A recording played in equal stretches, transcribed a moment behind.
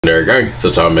There, gang. So,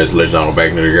 y'all, man, legend on back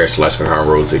in the grass. Slash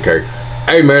road to K.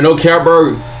 Hey, man, no cap,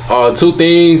 bro. Two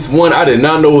things. One, I did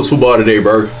not know it was football today,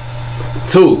 bro.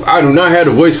 Two, I do not have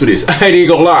the voice for this. I ain't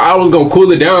gonna lie. I was gonna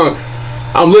cool it down.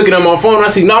 I'm looking at my phone. I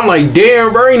see, now I'm like,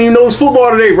 damn, bro. I didn't even know it was football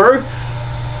today, bro.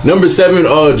 Number 7,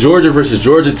 Georgia versus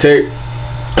Georgia Tech.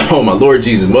 Oh my Lord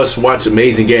Jesus, must watch,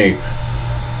 amazing game.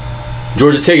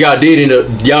 Georgia Tech, y'all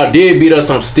did beat us.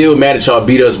 I'm still mad at y'all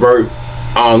beat us, bro.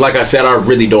 Like I said, I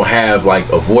really don't have like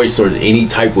a voice or any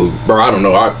type of, bro. I don't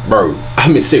know, I've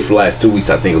been sick for the last 2 weeks,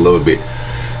 I think, a little bit.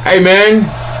 Hey, man,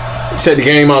 check the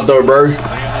game out though, bro.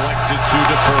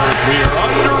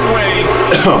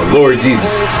 Oh Lord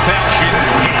Jesus.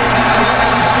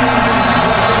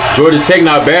 Georgia Tech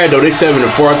not bad though. They 7-4.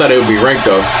 I thought they would be ranked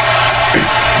though.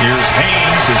 Here's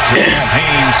Haynes as Jamal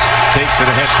Haynes takes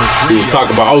it ahead for 3. He was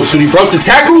talking about, oh, shoot, he broke the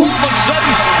tackle?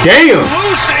 Damn.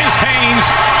 Loses Haynes.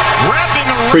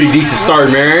 Pretty decent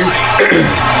start, man.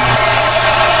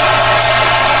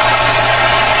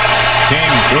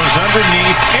 King goes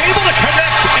underneath, able to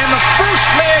connect, and the first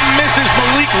man misses.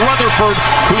 Malik Rutherford.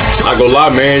 I go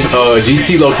lie, man.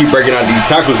 GT low keep breaking out these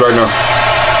tackles right now.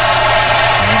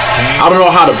 I don't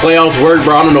know how the playoffs work,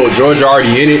 bro. I don't know if Georgia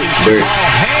already in it, but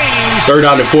 3rd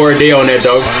down and 4 a day on that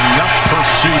though. Enough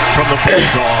pursuit from the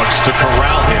Bulldogs to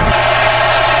corral him.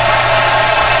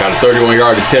 Got a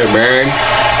 31-yard attempt, man.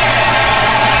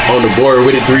 On the board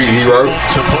with it 3-0.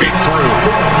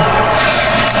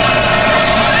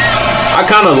 I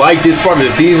kind of like this part of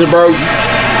the season, bro.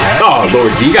 Oh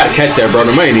Lord, G, you gotta catch that, bro. I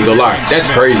ain't even gonna lie, that's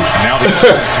crazy.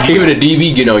 Even the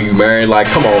DB get on you, man. Like,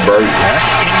 come on, bro.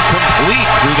 Incomplete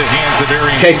through the hands of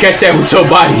Arian. Can't catch that with your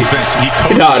body.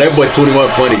 Nah, that boy 21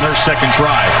 funny. Their second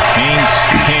drive, Haynes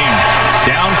King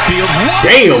downfield.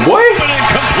 Damn, boy.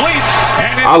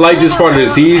 I like this part of the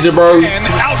season, bro.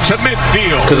 To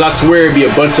midfield. Cause I swear it'd be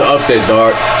a bunch of upsets,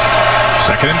 dog.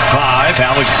 2nd and 5.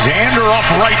 Alexander off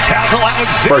right tackle.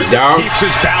 Alexander first down. Keeps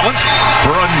his balance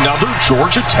for another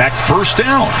Georgia Tech first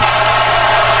down.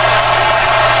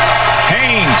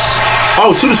 Haynes.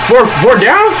 Oh, so it's four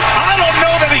down? I don't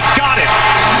know that he got it.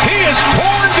 He is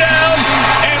torn down.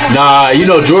 And nah, you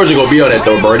know Georgia gonna be on that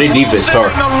though, bro. They defense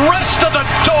tough. The rest of the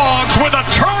Dogs with a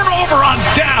turnover on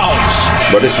downs.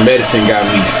 But this medicine got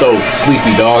me so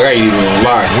sleepy, dog. I ain't even gonna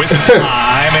lie. With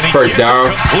time, and he first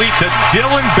down. Complete to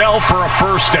Dylan Bell for a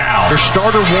first down. Their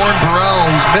starter Warren Burrell,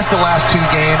 who's missed the last 2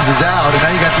 games, is out, and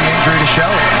now you got the injury to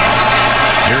Shelley.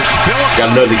 Here's Phillips.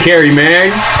 Got another carry,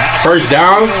 man. First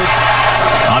down.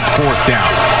 On 4th down.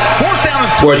 4th down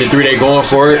and 4th and 3, they going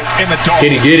for it.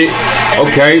 Can he get it?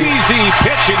 Okay. Easy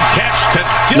pitch and catch to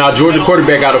Dylan. Now Georgia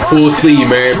quarterback got a full sleeve,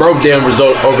 man. Bro, damn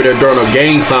result over there during a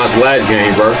game signs last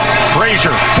game, bro. Frazier,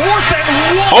 4th and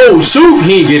 1. Oh shoot,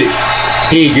 he ain't get it.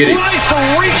 He ain't get it. Tries to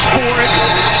reach for it.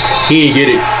 He ain't get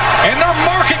it. And they're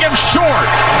marking him short.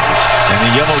 And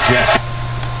the Yellow Jacket.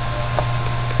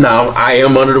 Now I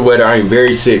am under the weather. I am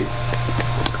very sick.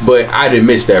 But I didn't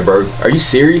miss that, bro. Are you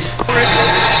serious?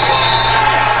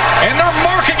 And they're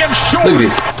marking him short. Look at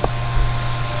this.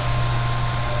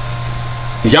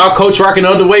 Is y'all coach rocking the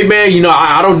other way, man? You know,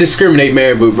 I don't discriminate,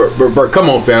 man, but come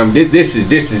on, fam. This is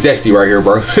zesty right here,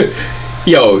 bro.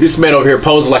 Yo, this man over here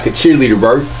posing like a cheerleader,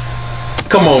 bro.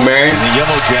 Come on, man. And the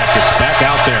Yellow Jackets back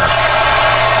out there.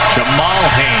 Jamal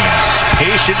Haynes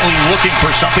patiently looking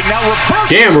for something. Now reverse.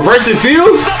 Damn, reversing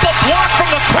field?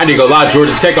 I need to go lie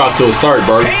Georgia Tech out to a start,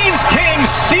 bro. Haynes King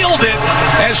sealed it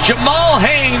as Jamal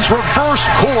Haynes reversed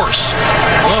course.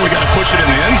 Well, we got to push it in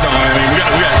the end zone. I mean, we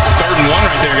got 3rd and 1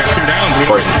 right there. We got 2 downs.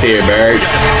 First and 10, Barry.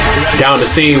 Down the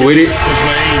scene with it. This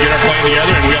way, get our plan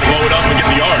together, and we got to blow it up and get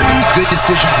the yard. Good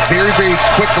decisions very, very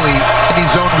quickly in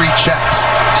these zone read checks.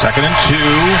 2nd and 2.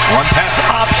 Run pass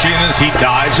option as he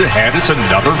dives ahead. It's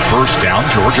another first down,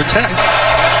 Georgia Tech.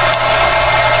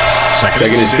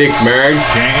 2nd and 6, man.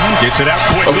 King gets it out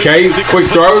quickly. Okay, quick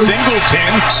throw.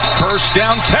 Singleton, first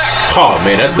down Tech. Oh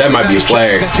man, that might be a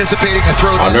flag. Anticipating a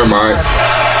throw. Oh, never mind.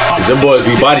 Cause them boys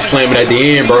be body slamming at the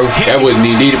end, bro. That wasn't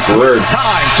needed for real.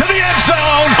 Time to the end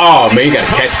zone. Oh man, you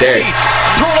gotta catch that.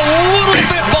 Thrown a little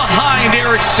bit behind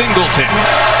Eric Singleton.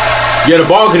 Yeah, the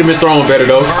ball could have been thrown better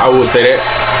though. I will say that.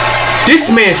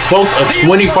 This man spoke a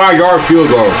 25-yard field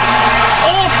goal.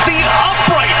 Off the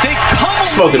upright, they come.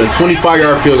 Spoken a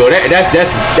 25-yard field goal. That's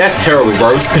terrible,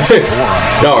 bro.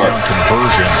 Dog.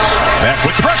 Conversions. Back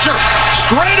with pressure.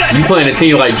 Straight ahead. You playing a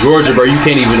team like Georgia, bro. You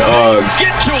can't even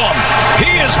get to him.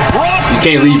 He is brought. You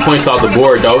can't leave points off the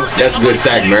board though. That's a good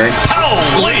sack, man.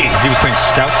 Holy. He was playing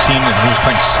scout team and he was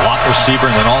playing slot receiver,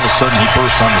 and then all of a sudden he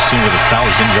bursts on the scene with a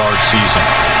 1,000-yard season.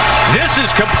 This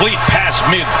is complete past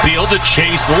midfield to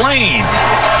Chase Lane.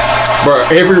 Bro,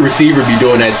 every receiver be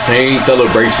doing that same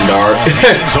celebration, dog.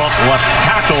 Hands off left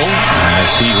tackle as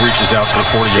he reaches out to the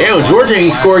 40-yard line. Damn, Georgia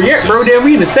ain't scored yet, bro. Damn,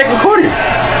 we in the second quarter.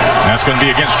 That's going to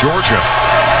be against Georgia.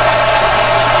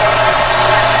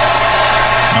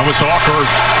 Now it's awkward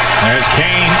as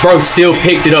Kane. Bro still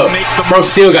picked it up. Bro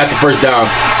still got the first down.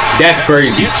 That's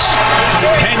crazy. It's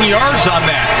 10 yards on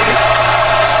that.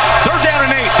 3rd down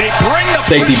and 8. They bring the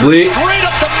safety pressure blitz. straight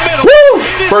up the middle. Woo!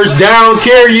 First down,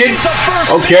 carry it.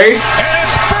 Okay. And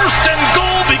it's 1st and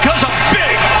goal because of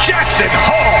big Jackson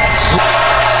Halls.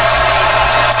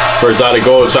 First out of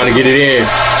goal, trying to get it in.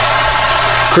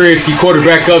 Krinsky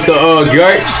quarterback up the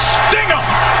gut. Sting him.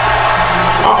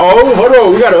 Uh-oh, hold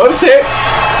on. We got an upset.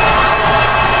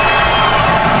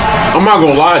 I'm not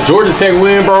gonna lie, Georgia Tech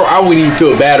win, bro. I wouldn't even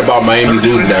feel bad about Miami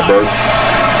losing that, bro.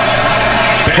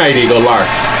 I ain't even gonna lie.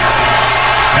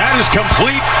 That is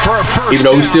complete for a first. Even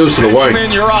though we still should have won.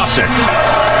 Benjamin Jurasik.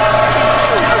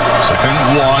 2nd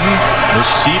and 1.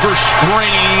 Receiver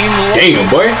screen.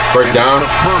 Damn, boy. First down. That's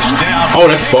a first down.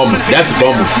 Oh, that's a fumble. That's a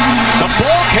fumble. The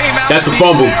ball came out. That's a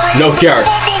fumble. No care.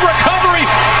 Fumble recovery.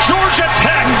 Georgia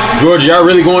Tech. Georgia, y'all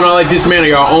really going on like this, man,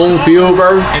 on your own field,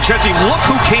 bro? And Jesse, look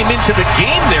who came into the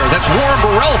game there. That's Warren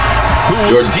Burrell.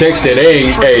 Georgia Tech said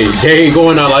they ain't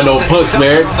going on like no punks,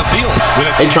 man.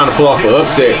 They trying to pull off an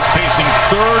upset. Facing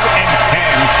 3rd and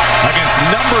 10 against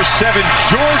number 7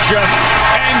 Georgia,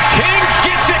 and King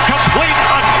gets it complete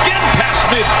again past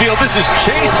midfield. This is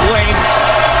Chase Lane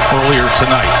earlier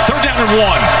tonight. 3rd down and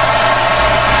 1.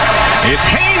 It's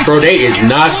Haynes. Bro, they is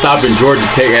not stopping Georgia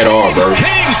Tech at all, bro.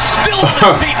 King still on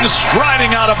his feet and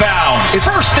striding out of bounds. It's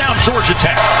 1st down Georgia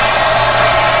Tech.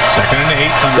 2nd and 8.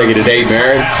 2nd and 8,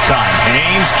 man. Halftime.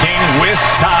 Haynes, King with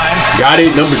time. Got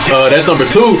it. That's number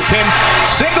 2.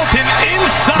 Singleton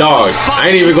inside. Dog, I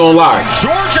ain't even gonna lie.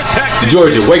 Georgia Tech.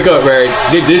 Georgia, wake up, man.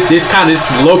 This kind of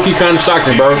low-key kind of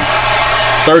shocking, bro.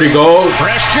 30 goal.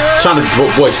 Pressure. Trying to,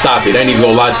 boy, stop it. I ain't even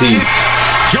gonna lie to you.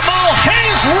 Jamal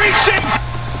Haynes reaching.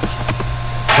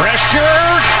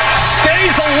 Pressure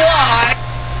stays alive.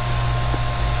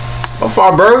 How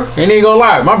far, bro? Ain't even gonna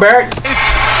lie. My bad.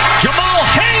 Jamal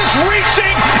Haynes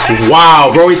reaching. Wow,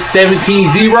 bro. It's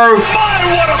 17-0. My,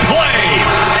 what a play.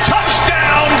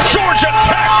 Touchdown, Georgia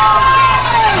Tech.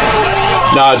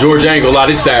 Nah, Georgia ain't gonna lie.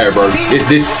 This sad, bro. This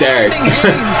is sad.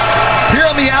 Here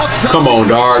on the outside. Come on,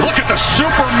 dog. Look at the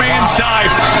Superman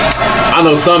dive. I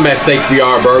know something at stake for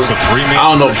y'all, bro. I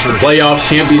don't know if it's the playoffs,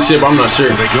 championship. I'm not sure.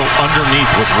 They go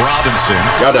underneath with Robinson.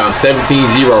 Y'all down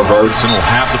 17-0, bro. Robinson will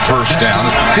have the first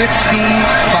down.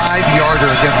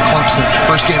 55-yarder against Clemson.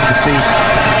 First game of the season.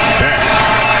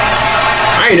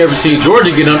 I ain't never seen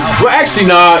Georgia get done. Well, actually,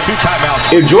 nah. 2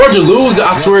 timeouts. If Georgia lose,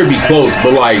 I swear it'd be close.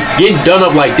 But, like, getting done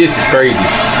up like this is crazy.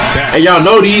 And y'all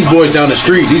know these boys down the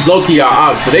street. These low-key are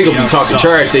ops, so they gonna be talking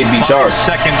trash. They be charged.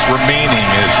 5 seconds remaining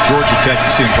as Georgia Tech,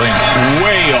 you see them playing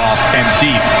way off and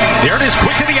deep. There it is,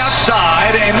 quick to the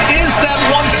outside. And is that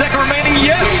 1 second remaining?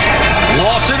 Yes.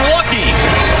 Lawson Lucky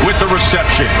with the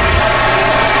reception.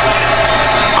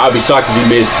 I'd be shocked if he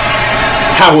missed.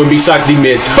 I wouldn't be shocked if he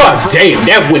missed. Oh, damn,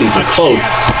 that wasn't even close.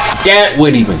 That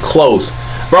wasn't even close.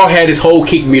 Bro had his whole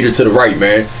kick meter to the right,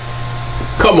 man.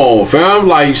 Come on, fam.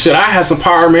 Like, shit, I have some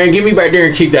power, man. Get me back there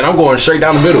and kick that. I'm going straight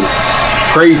down the middle.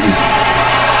 Crazy.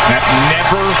 That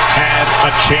never had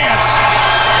a chance.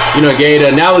 You know, gave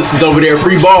the analysis over there.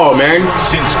 Free ball, man.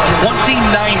 Since 2019,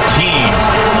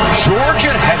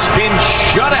 Georgia has been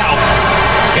shut out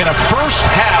in a first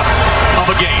half of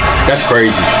a game. That's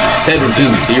crazy.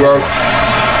 17-0.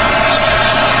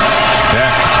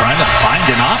 Beck trying to find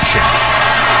an option.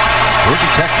 Georgia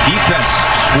Tech defense.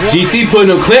 GT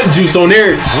putting a clamp juice on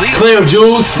there. Clamp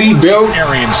juice, seatbelt.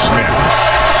 Arian Smith.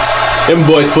 Them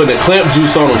boys putting a clamp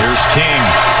juice on them. Here's King.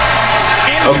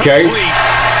 Okay.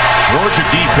 Georgia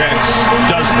defense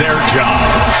does their job.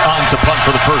 On to punt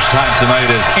for the first time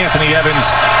tonight as Anthony Evans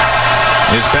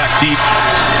is back deep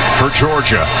for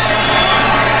Georgia.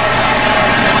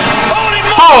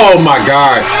 Oh my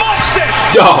God.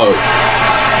 Dog.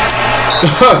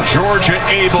 Georgia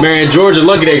able. Man, Georgia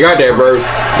lucky they got that, bro.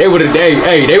 They would have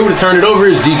they would have turned it over.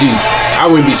 It's GG. I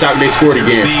wouldn't be shocked if they scored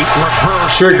again.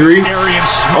 Trickery.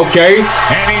 Okay.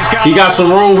 He got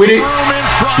some room with it.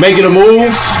 Making a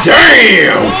move.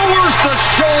 Damn. Lowers the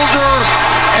shoulder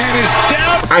and is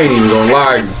down. I ain't even gonna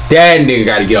lie. That nigga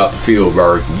gotta get off the field,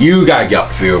 bro. You gotta get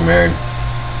off the field, man.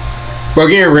 Bro,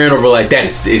 getting ran over like that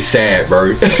is sad,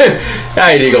 bro.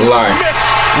 I ain't even gonna lie.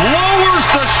 Lowers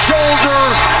the shoulder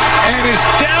and is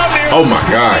down there. Oh my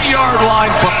gosh. 20-yard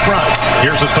line up front.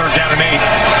 Here's a 3rd down and 8.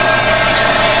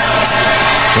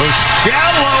 Goes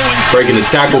shallow and breaking the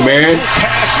tackle, man.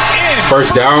 Pass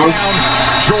First down.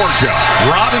 Georgia.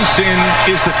 Robinson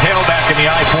is the tailback in the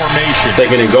I formation.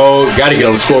 Second and goal. Got to get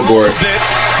on the scoreboard.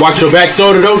 Watch your back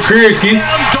shoulder though, Krinsky.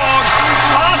 Dogs.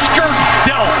 Oscar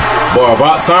Delp. Boy,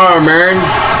 about time, man.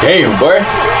 Damn, boy.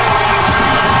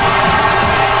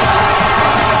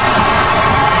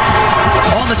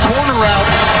 On the corner route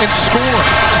and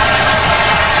scoring.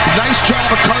 Nice job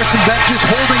of Carson Beck just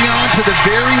holding on to the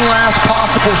very last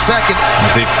possible second.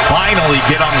 As they finally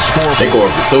get on the scoreboard. They going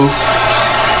for 2.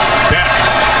 Beck.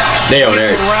 They on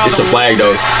there. It's a flag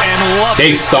though.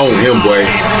 They stoned him, boy.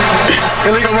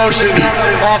 Illegal motion.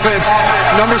 Offense.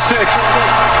 Number 6.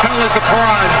 Penalties the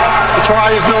prime. The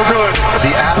try is no good.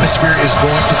 The atmosphere is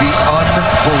going to be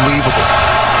unbelievable.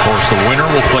 Of course, the winner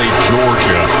will play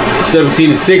Georgia.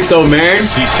 17-6 though, man.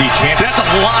 SEC champ. That's a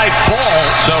live ball.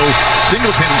 So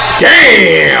Singleton.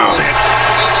 Damn.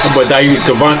 But that he was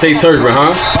Cavante Turpin,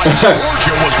 huh?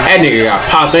 That nigga got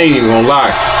popped. I ain't even gonna lie.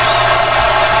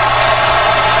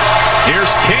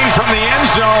 Here's King from the end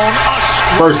zone.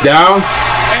 First down.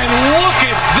 And look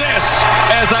at this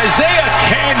as Isaiah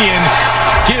Canyon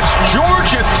gives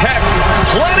Georgia Tech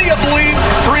plenty of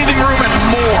breathing room and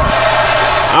more.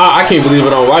 I can't believe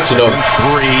it. I'm watching though.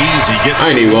 Threes. He gets.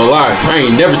 I ain't even gonna lie. I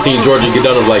ain't never seen Georgia get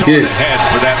done up like this. Head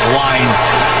for that line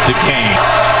to Kane.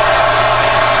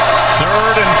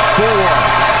 3rd and 4.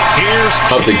 Here's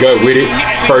Up the gut with it.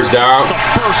 First down. The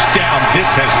first down.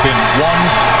 This has been one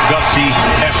gutsy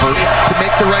effort to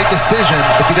make the right decision.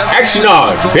 If he doesn't. Actually,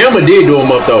 no. Bama did do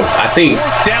him up though. I think.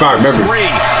 If I remember. 3.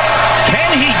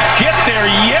 Can he get there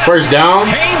yet? First down.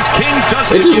 Haynes King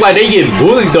doesn't. It's just like they get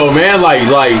bullied though, man. Like.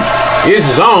 It's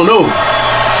just, I don't know.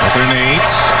 2nd and 8.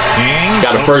 King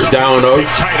got a first down though.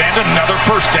 Tight end, another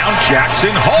first down.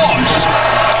 Jackson Hawes.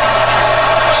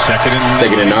 2nd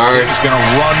and 9. He's gonna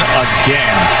run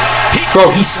again.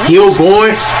 Bro, he's still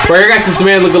going. Bro, I got this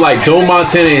man looking like Joe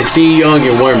Montana and Steve Young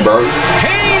in one, bro.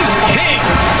 Haynes King.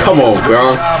 Come on,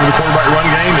 bro. The quarterback run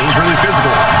game is really physical.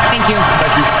 Thank you.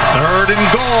 Thank you. 3rd and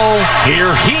goal.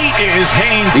 Here he is,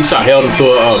 Haynes. He shot held him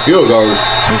to a field goal.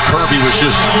 Who Kirby was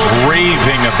just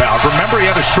raving about. Remember,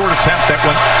 he had a short attempt that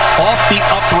went off the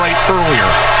upright earlier.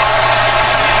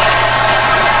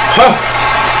 Huh.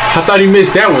 I thought he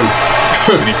missed that one.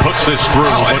 And he puts this through,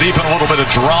 but even a little bit of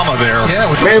drama there. Yeah,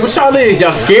 man, what y'all is?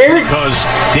 Y'all scared? Because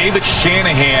David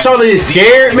Shanahan. Y'all is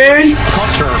scared, man?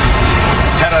 Hunter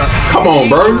had a come on,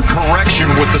 bro. Correction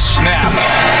with the snap.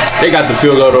 They got the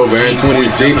field goal though, man.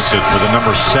 26. Deficit for the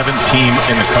number 7 team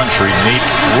in the country. Nate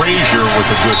Frazier with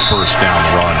a good first down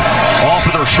run. Off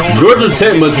of their shoulder. Georgia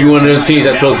Tech must be one of them teams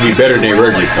that's supposed to be better than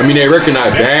Ricker. I mean, they reckon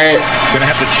not bad. Gonna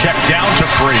have to check down to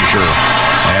Frazier.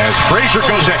 As Frazier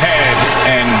goes ahead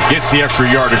and gets the extra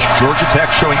yardage. Georgia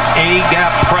Tech showing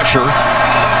A-gap pressure.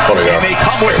 And they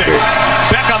come with it.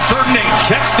 Back on 3rd and 8.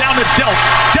 Checks down to Delp.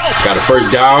 Delp got a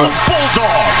first down.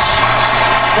 Bulldogs.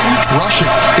 Rushing.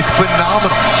 It's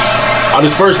phenomenal. Oh,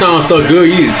 this first down is still good.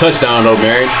 You need a touchdown though,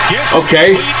 man.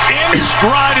 Okay. In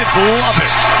stride, it's love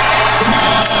it.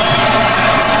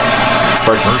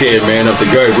 First and 10, man, up the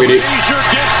gut with it.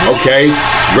 Okay.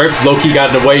 Ref low-key got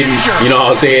in the way. You know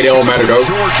what I'm saying? It don't matter though.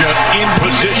 Georgia in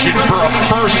position for a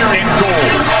first and goal.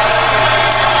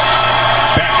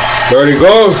 There he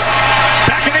goes.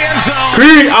 Back in the end zone.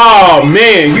 Creed. Oh,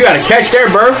 man. You got to catch that,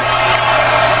 bro.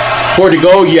 For the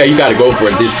goal, yeah, you got to go for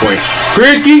it at this point.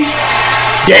 Krinsky.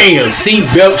 Damn,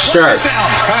 seatbelt strap.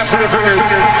 Pass interference.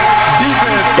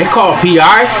 Defense. They call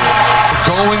PI.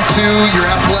 Going to your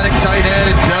athletic tight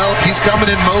end and Delp. He's coming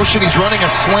in motion. He's running a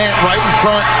slant right in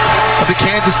front of the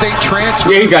Kansas State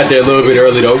transfer. Yeah, he got there a little bit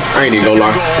early, though. I ain't even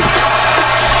gonna lie.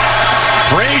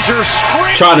 Frazier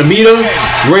straight. Trying to meet him.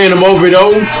 Ran him over,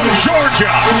 though.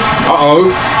 Georgia.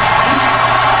 Uh-oh.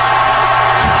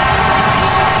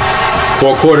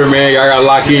 4th quarter, man. Y'all gotta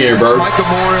lock in, bro. Micah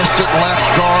Morris at left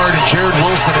guard and Jared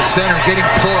Wilson at center getting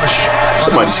pushed.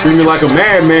 Somebody screaming like a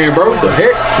madman, bro. What the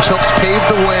heck? Which helps pave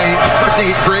the way for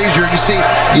Nate Frazier. You see,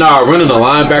 nah, running the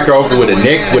linebacker over with a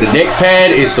neck pad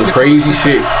is some crazy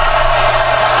shit.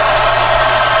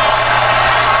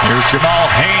 Here's Jamal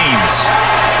Haynes.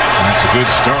 That's a good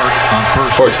start on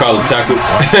first. Horse collar tackle.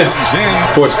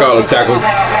 Horse collar tackle.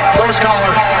 Horse collar.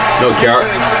 No count.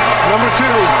 Number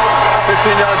 2.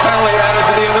 15-yard penalty added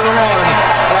to the end of the run.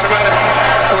 Automatic.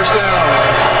 First down.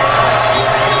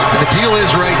 And the deal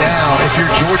is right now, if you're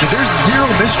Georgia, there's zero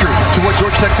mystery to what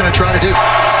Georgia Tech's going to try to do.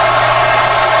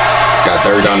 Got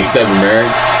 3rd down and 7, man.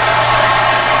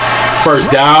 First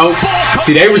down.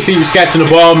 See, they receivers catching the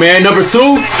ball, man. Number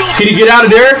 2. Can he get out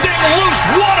of there?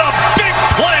 What a big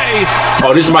play.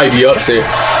 Oh, this might be upset.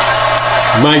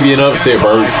 Might be an upset,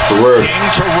 bro. For real.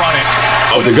 To run it.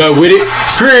 Up the gut with it.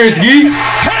 Krinsky.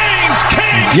 Haynes King.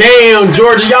 Damn,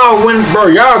 Georgia, y'all win, bro.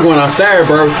 Y'all going outside,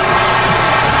 bro.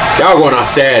 Y'all going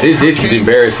outside. This is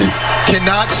embarrassing.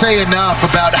 Cannot say enough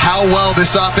about how well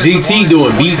this offense. DT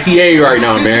doing BTA right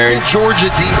now, man.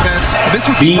 Georgia defense. This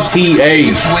would be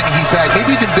BTA. When he's had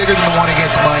maybe even bigger than the one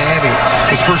against Miami.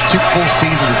 His first 2 full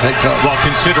seasons as head coach. Well,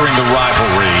 considering the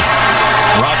rivalry,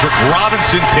 Roderick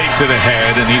Robinson takes it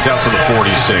ahead, and he's out to the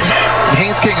 46.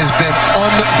 Haynes King has been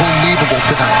unbelievable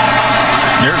tonight.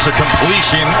 There's a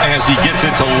completion as he gets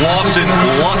it to Lawson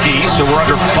Lucky, so we're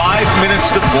under 5 minutes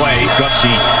to play.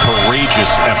 Gutsy, courageous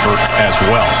effort as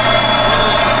well.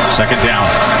 Second down.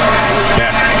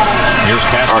 Beck. Here's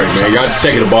Castro. All right, man. Y'all just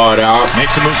checking the ball out.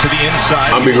 Makes a move to the inside.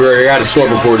 I'm be ready. I got to score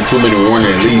before the 2-minute warning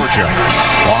at least.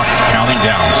 Clock counting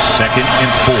down. 2nd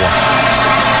and 4.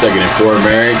 2nd and 4,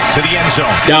 man. To the end zone.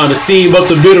 Down the seam, up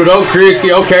the middle, though. Kriski,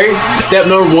 okay. Step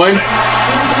number 1.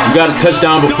 You got a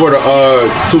touchdown before the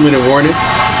 2-minute warning.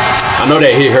 I know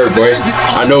that hit hurt, boy.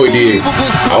 I know it did.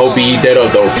 I hope he eat that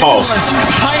up, though. Pause.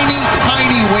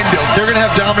 Tiny window. They're going to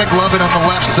have Dominic Lovett on the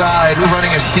left side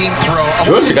running a seam throw.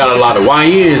 Georgia got a lot of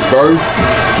YNs, bro.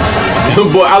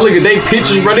 Boy, I look at they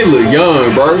pictures, bro. They look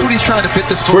young, bro. That's what he's trying to fit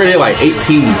this. Swear they're like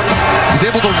 18. He's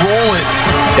able to roll it.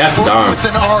 That's a dime. With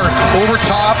an arc over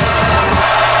top.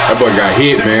 That boy got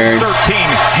hit, man.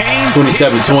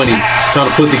 27-20. Trying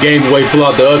to put the game away, pull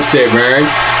out the upset, man.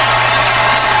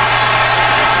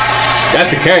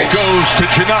 That's a catch. Goes to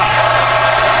Janot.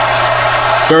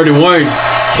 3rd and 1.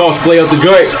 Toss play up the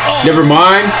gut. Never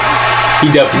mind.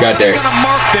 He definitely got that. Gonna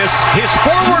mark this. His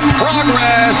forward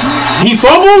progress. He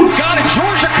fumbled? Got it.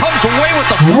 Georgia comes away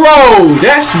with the. Bro,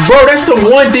 that's the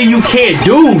one thing you can't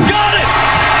do. Got it.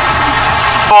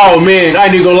 Oh man,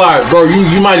 I ain't gonna lie, bro.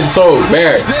 You might have sold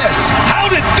bad. How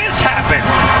did this happen?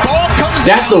 Ball comes.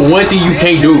 That's the one thing you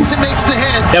can't do. Makes the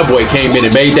head. That boy came in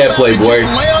and made that play, boy.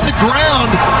 Lay on the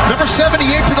ground. Number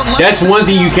 78 to the left. That's one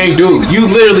thing you can't do. You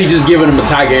literally just giving him a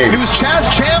tie game. It was Chaz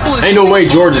Chambliss. Ain't no way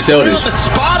Georgia sell this. That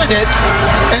spotted it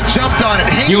and jumped on it.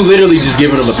 You literally just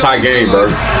giving him a tie game, bro.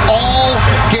 All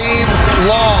game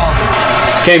long.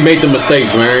 Can't make the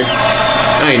mistakes, man.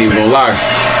 I ain't even gonna lie.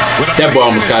 That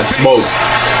ball almost got smoked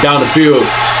down the field.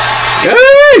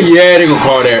 Yeah, they gonna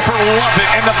call that. For Lovett,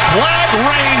 and the flag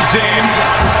reigns in.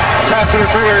 Pass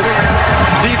interference.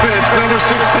 Defense, number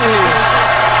 16.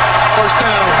 First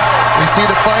down. We see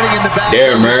the fighting in the back.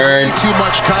 Yeah, man. Too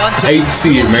much contact. Hate to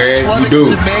see it, man. You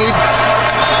do.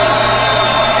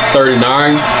 39.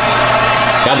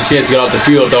 Got a chance to get off the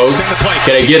field, though.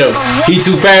 Can they get him? He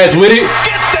too fast with it.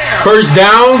 First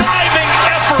down.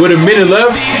 With a minute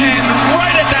left.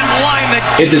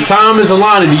 If the time is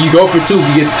aligning, you go for 2 if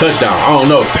you get the touchdown. I don't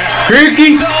know.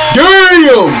 Kriski,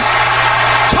 damn!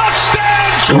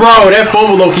 Bro, that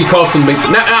fumble low-key cost him.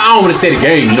 Now, I don't want to say the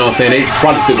game, you know what I'm saying? It's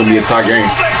probably still going to be a tie game.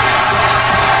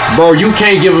 Bro, you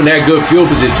can't give him that good field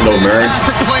position, though, man.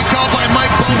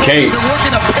 You can't.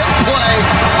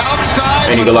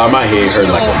 I ain't gonna lie, my head hurt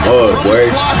like a mug,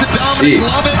 boy. Shit.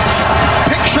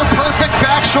 Picture perfect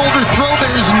back shoulder throw.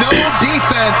 There is no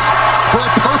defense for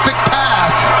a perfect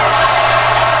pass.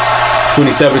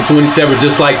 27-27,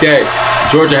 just like that.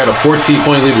 Georgia had a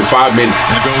 14-point lead with 5 minutes.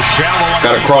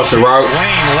 Got to cross the route.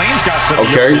 Lane's got some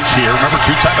okay. Here. Remember,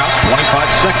 2 timeouts,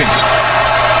 25 seconds.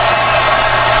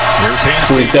 Here's Haynes.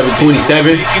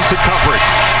 27-27. Into coverage.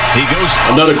 He goes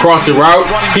another crossing route.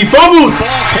 He fumbled.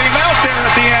 Ball came out there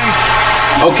at the end.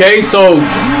 Okay, so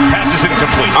pass is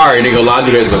incomplete. All right, nigga, I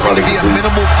knew that was going to be a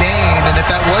minimal gain, and if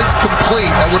that was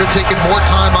complete, that would have taken more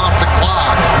time off the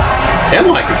clock. That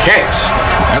looked like a catch.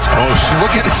 That's close. You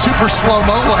look at it super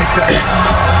slow-mo like that.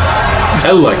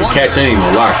 That looked like a catch. I ain't even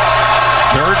gonna lie.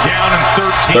 3rd down and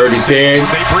 30-10.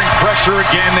 13. They bring pressure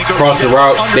again. They go cross the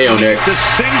route. They on that.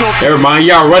 Never mind.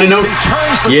 Y'all running them.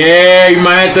 Yeah, you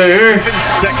might have to. 7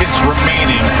 seconds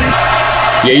remaining.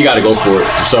 Yeah, you got to go for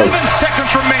it. So 7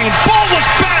 seconds remain. Ball was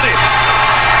batted.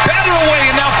 Batted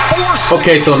away, and now 4 seconds.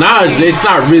 Okay, so now it's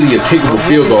not really a kickable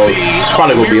field goal. It's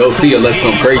probably gonna be OT unless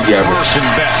something crazy happens.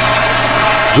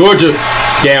 Georgia,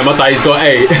 damn, I thought he was going.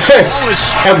 Hey,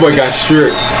 that boy got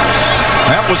stripped.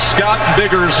 That was Scott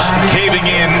Biggers caving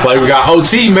in. Play, we got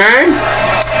OT, man.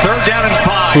 3rd down and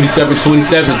 5.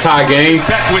 27-27 tie game.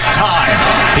 Back with time.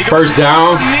 First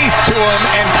down. Underneath to him,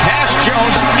 and Cash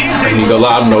Jones is. I ain't gonna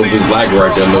lie, I don't know if it's lagging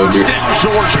right there a little bit.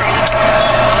 Georgia.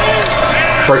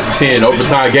 1st and 10,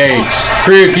 overtime game.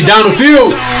 Kriski down the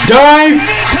field. Dime,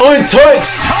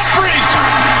 untouched.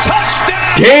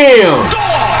 Damn.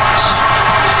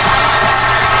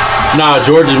 Nah,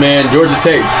 Georgia, man. Georgia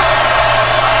Tech.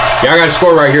 Y'all got to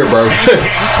score right here, bro.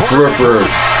 for real.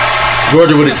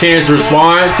 Georgia with a chance to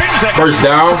respond. First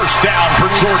down. First down for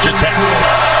Georgia Tech.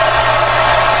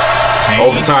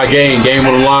 Overtime game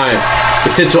on the line.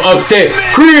 Potential upset.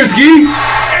 Krivsky.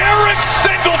 Eric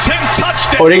Singleton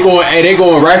touchdown. Oh, they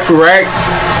going rack for rack,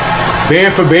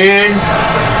 band for band,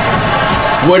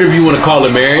 whatever you want to call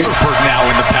it, man. Rutherford now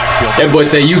in the backfield. That boy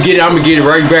said, "You get it, I'm gonna get it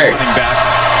right back."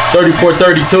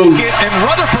 34-32.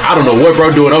 I don't know what bro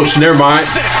doing. Oh, never mind.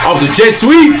 Off the jet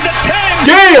sweep.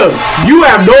 Damn, you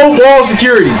have no ball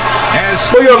security.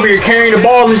 Bro, you over here carrying the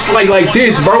ball just like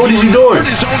this, bro. What is you doing?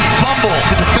 His own fumble.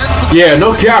 The defensive Yeah,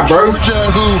 no cap, bro. Georgia,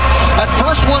 who at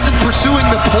first wasn't pursuing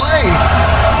the play.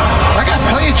 I gotta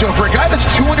tell you, Joe, for a guy that's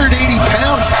 280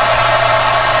 pounds.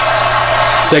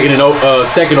 Second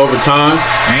overtime.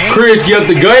 Krivsky up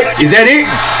the gut. Is that it?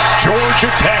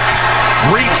 Georgia Tech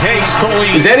retakes the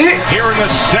lead. Is that it? Here in the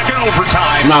second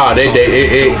overtime. Nah,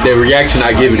 the reaction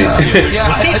not giving it.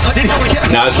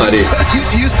 Nah, that's not it. He's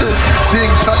used to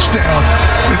seeing touchdown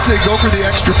and say go for the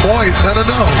extra point. I don't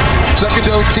know.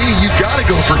 Second OT, you gotta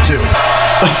go for 2.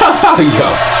 Yo.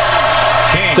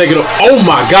 Second. Oh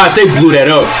my gosh, they blew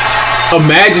that up.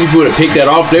 Imagine if you would have picked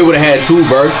that off, they would have had 2,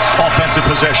 bro. Offensive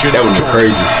possession. That would be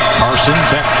crazy. Carson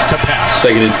back to pass.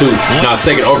 Second and 2. Nah,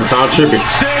 second overtime tripping.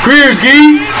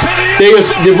 Krivsky. They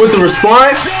with the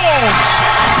response.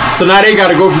 So now they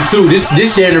got to go for 2. This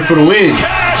standard for the win.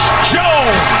 Cash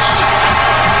Jones.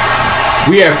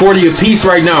 We have 40 apiece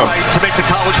right now. To make the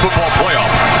college football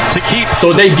playoff. To keep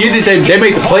So they get it. They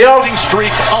make the playoffs.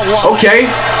 Streak alive. Okay.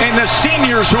 And the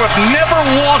seniors who have never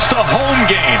lost a home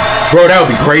game. Bro, that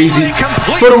would be crazy.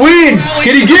 For the win.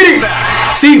 Can he get it?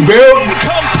 Seatbelt.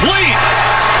 Complete.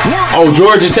 Oh,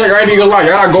 Georgia Tech, I ain't gonna lie.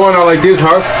 Y'all not going out like this,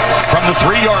 huh? From the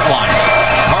 3-yard line.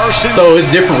 Carson. So it's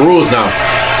different rules now.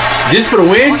 Just for the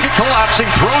win?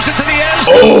 Collapsing, throws it to the end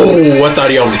zone. Oh, I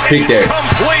thought he almost picked that.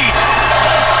 Complete.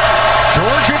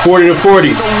 Georgia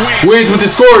 40-40. Wins with the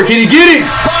score. Can he get it?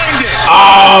 Find it.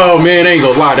 Oh, man, I ain't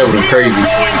gonna lie. That would have been crazy.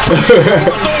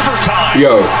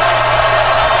 Yo.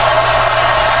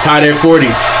 Tied at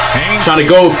 40. Trying to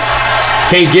go.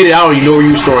 Can't get it. I don't even know where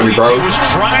you were storing it, bro.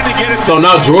 So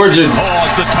now Georgia.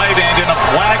 The tight end and a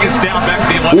flag is down back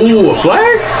at the 11. Ooh, a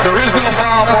flag? There is no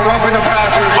foul for roughing the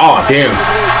passer. Oh, damn.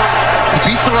 He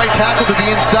beats the right tackle to the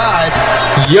inside.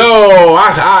 Yo,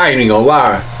 I ain't even gonna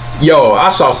lie. Yo, I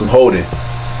saw some holding.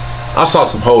 I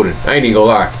ain't even gonna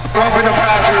lie. Roughing the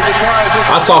passer. The try is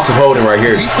I saw some holding right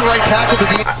here. Beats the right tackle to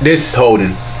the This is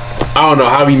holding. I don't know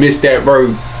how he missed that,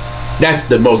 bro. That's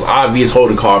the most obvious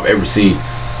holding call I've ever seen.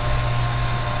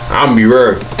 I'm gonna be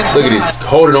real. Look at this.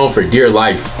 Holding on for dear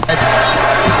life.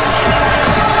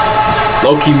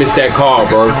 Low-key missed that call,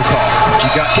 bro. You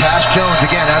got Cash Jones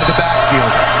again out of the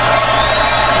backfield.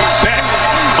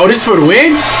 Oh, this is for the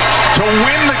win? To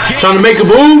win the game. Trying to make a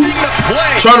move?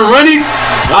 Trying to run it?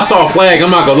 I saw a flag.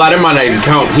 I'm not gonna lie. That might not even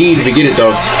count. He didn't even get it,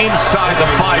 though. Inside the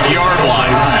 5-yard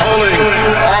line. holding.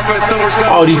 Offense number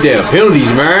 7. Oh, these damn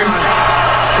penalties, man.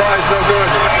 Try is no good.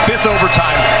 5th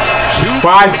overtime.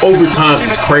 5 overtimes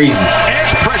is crazy.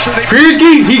 Edge pressure.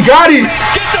 Krivsky, he got it.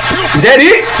 Is that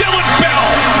it? Dylan Bell.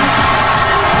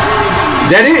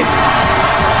 Is that it?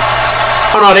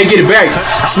 Oh no, they get it back.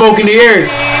 Smoke in the air.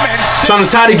 Trying to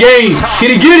tie the game. Can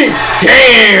he get it?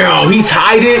 Damn, he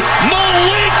tied it.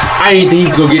 I ain't think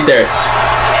he's gonna get that.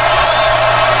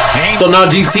 So now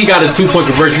GT got a 2-point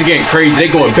conversion. He's getting crazy. They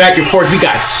going back and forth. We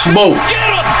got smoke.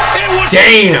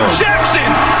 Damn.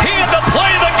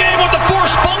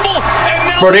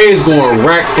 Bro, they is going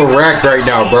rack for rack right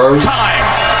now, bro.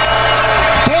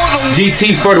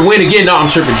 GT for the win again. No, I'm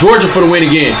tripping. Georgia for the win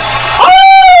again.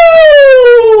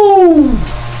 Oh!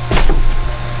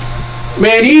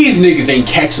 Man, these niggas ain't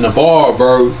catching the ball,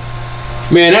 bro.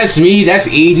 Man, that's me. That's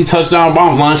easy touchdown.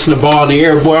 I'm launching the ball in the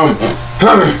air, boy.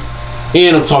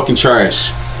 And I'm talking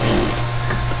trash.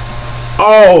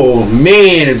 Oh,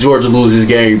 man, if Georgia loses this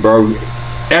game, bro.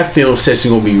 That film session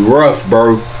gonna be rough,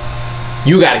 bro.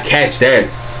 You gotta catch that.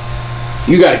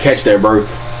 You gotta catch that, bro.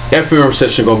 That film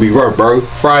session gonna be rough, bro.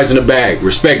 Fries in the bag.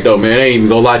 Respect, though, man. I ain't even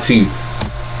gonna lie to you.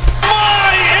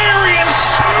 Arian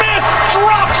Smith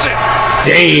drops it.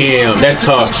 Damn, that's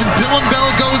tough. Dylan Bell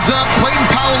goes up. Clayton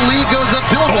Powell-Lee goes up.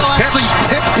 Dylan Bell actually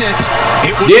tipped it.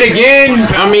 Did again.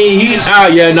 I mean, he.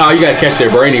 Yeah, no, you gotta catch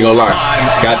that, bro. I ain't gonna lie.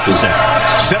 Got to.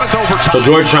 7th overtime. So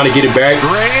George trying to get it back.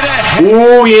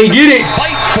 Ooh, he ain't get it.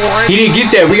 He didn't get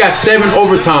that. We got 7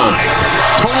 overtimes.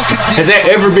 Has that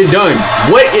ever been done?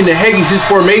 What in the heck is this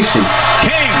formation?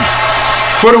 King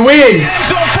for the win.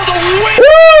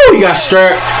 Woo! He got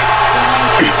strapped.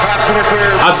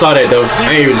 I saw that though.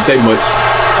 I ain't even say much.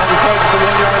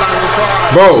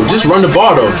 Bro, just run the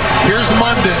ball though. Here's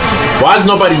Monday. Why is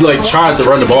nobody like trying to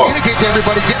run the ball? Communicate to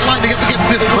everybody. Get lined up against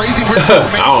this crazy.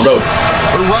 I don't know.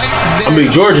 I mean,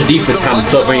 Georgia defense kind of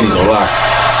tough, ain't gonna lie.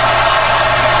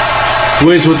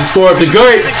 Wins with the score up the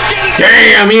gut.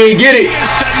 Damn, he ain't get it.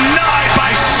 Is denied by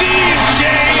C.J.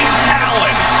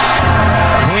 Allen.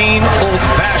 Clean,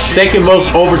 old-fashioned. Second most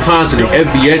overtimes in the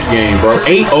FBS game, bro.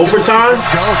 8 overtimes?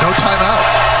 Go, no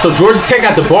timeout. So Georgia Tech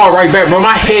got the ball right back, bro.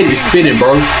 My head is spinning,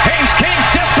 bro. Haynes King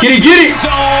desperate. Get it.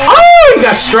 Oh, he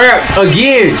got strapped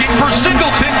again. For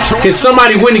Singleton. Can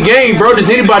somebody win the game, bro? Does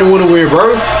anybody want to win,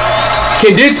 bro?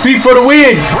 Can this be for the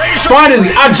win? Finally,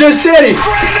 I just said it.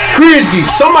 Krinsky,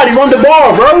 somebody run the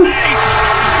ball, bro.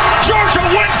 Georgia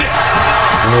wins it.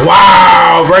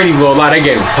 Wow, Brady will lie. That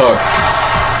game was tough.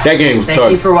 That game was tough.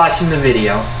 Thank you for watching the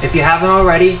video. If you haven't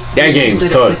already, that game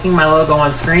was tough. Clicking my logo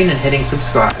on screen and hitting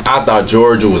subscribe. I thought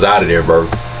Georgia was out of there, bro.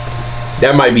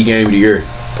 That might be game of the year.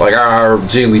 Like, I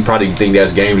genuinely probably think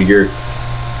that's game of the year.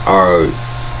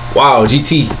 Wow,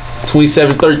 GT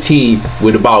 27-13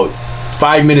 with about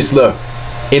 5 minutes left.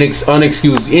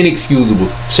 Inexcusable.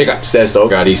 Check out the stats though.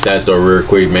 Got these stats though real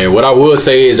quick, man. What I will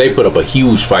say is they put up a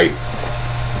huge fight.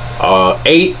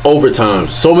 8 overtimes.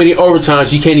 So many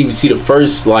overtimes you can't even see the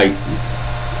first like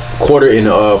quarter in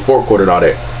the fourth quarter and all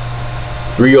that.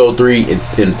 303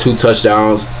 and 2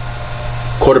 touchdowns.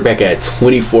 Quarterback had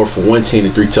 24 for 110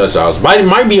 and 3 touchdowns.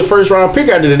 Might be a first round pick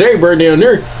out of the day, bro, down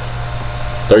there.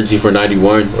 13 for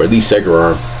 91, or at least second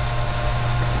round.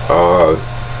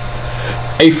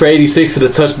 8 for 86 to the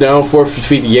touchdown, 4 for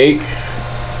 58.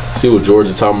 See what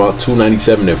Georgia talking about.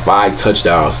 297 and 5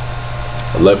 touchdowns.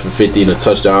 11 for 50 in a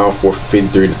touchdown, 4 for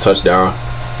 53 in a touchdown.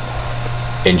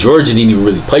 And Georgia didn't even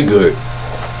really play good.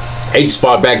 They just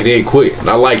fought back and they quit. And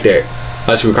I like that.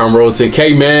 That's what come roll to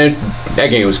K, man.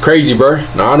 That game was crazy, bro.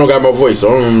 Now I don't got my voice,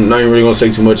 so I'm not even really gonna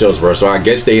say too much else, bro. So I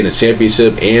guess they in the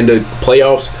championship and the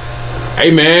playoffs. Hey,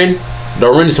 man,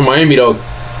 don't run into Miami though.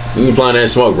 You ain't playing that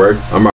smoke, bro. I'm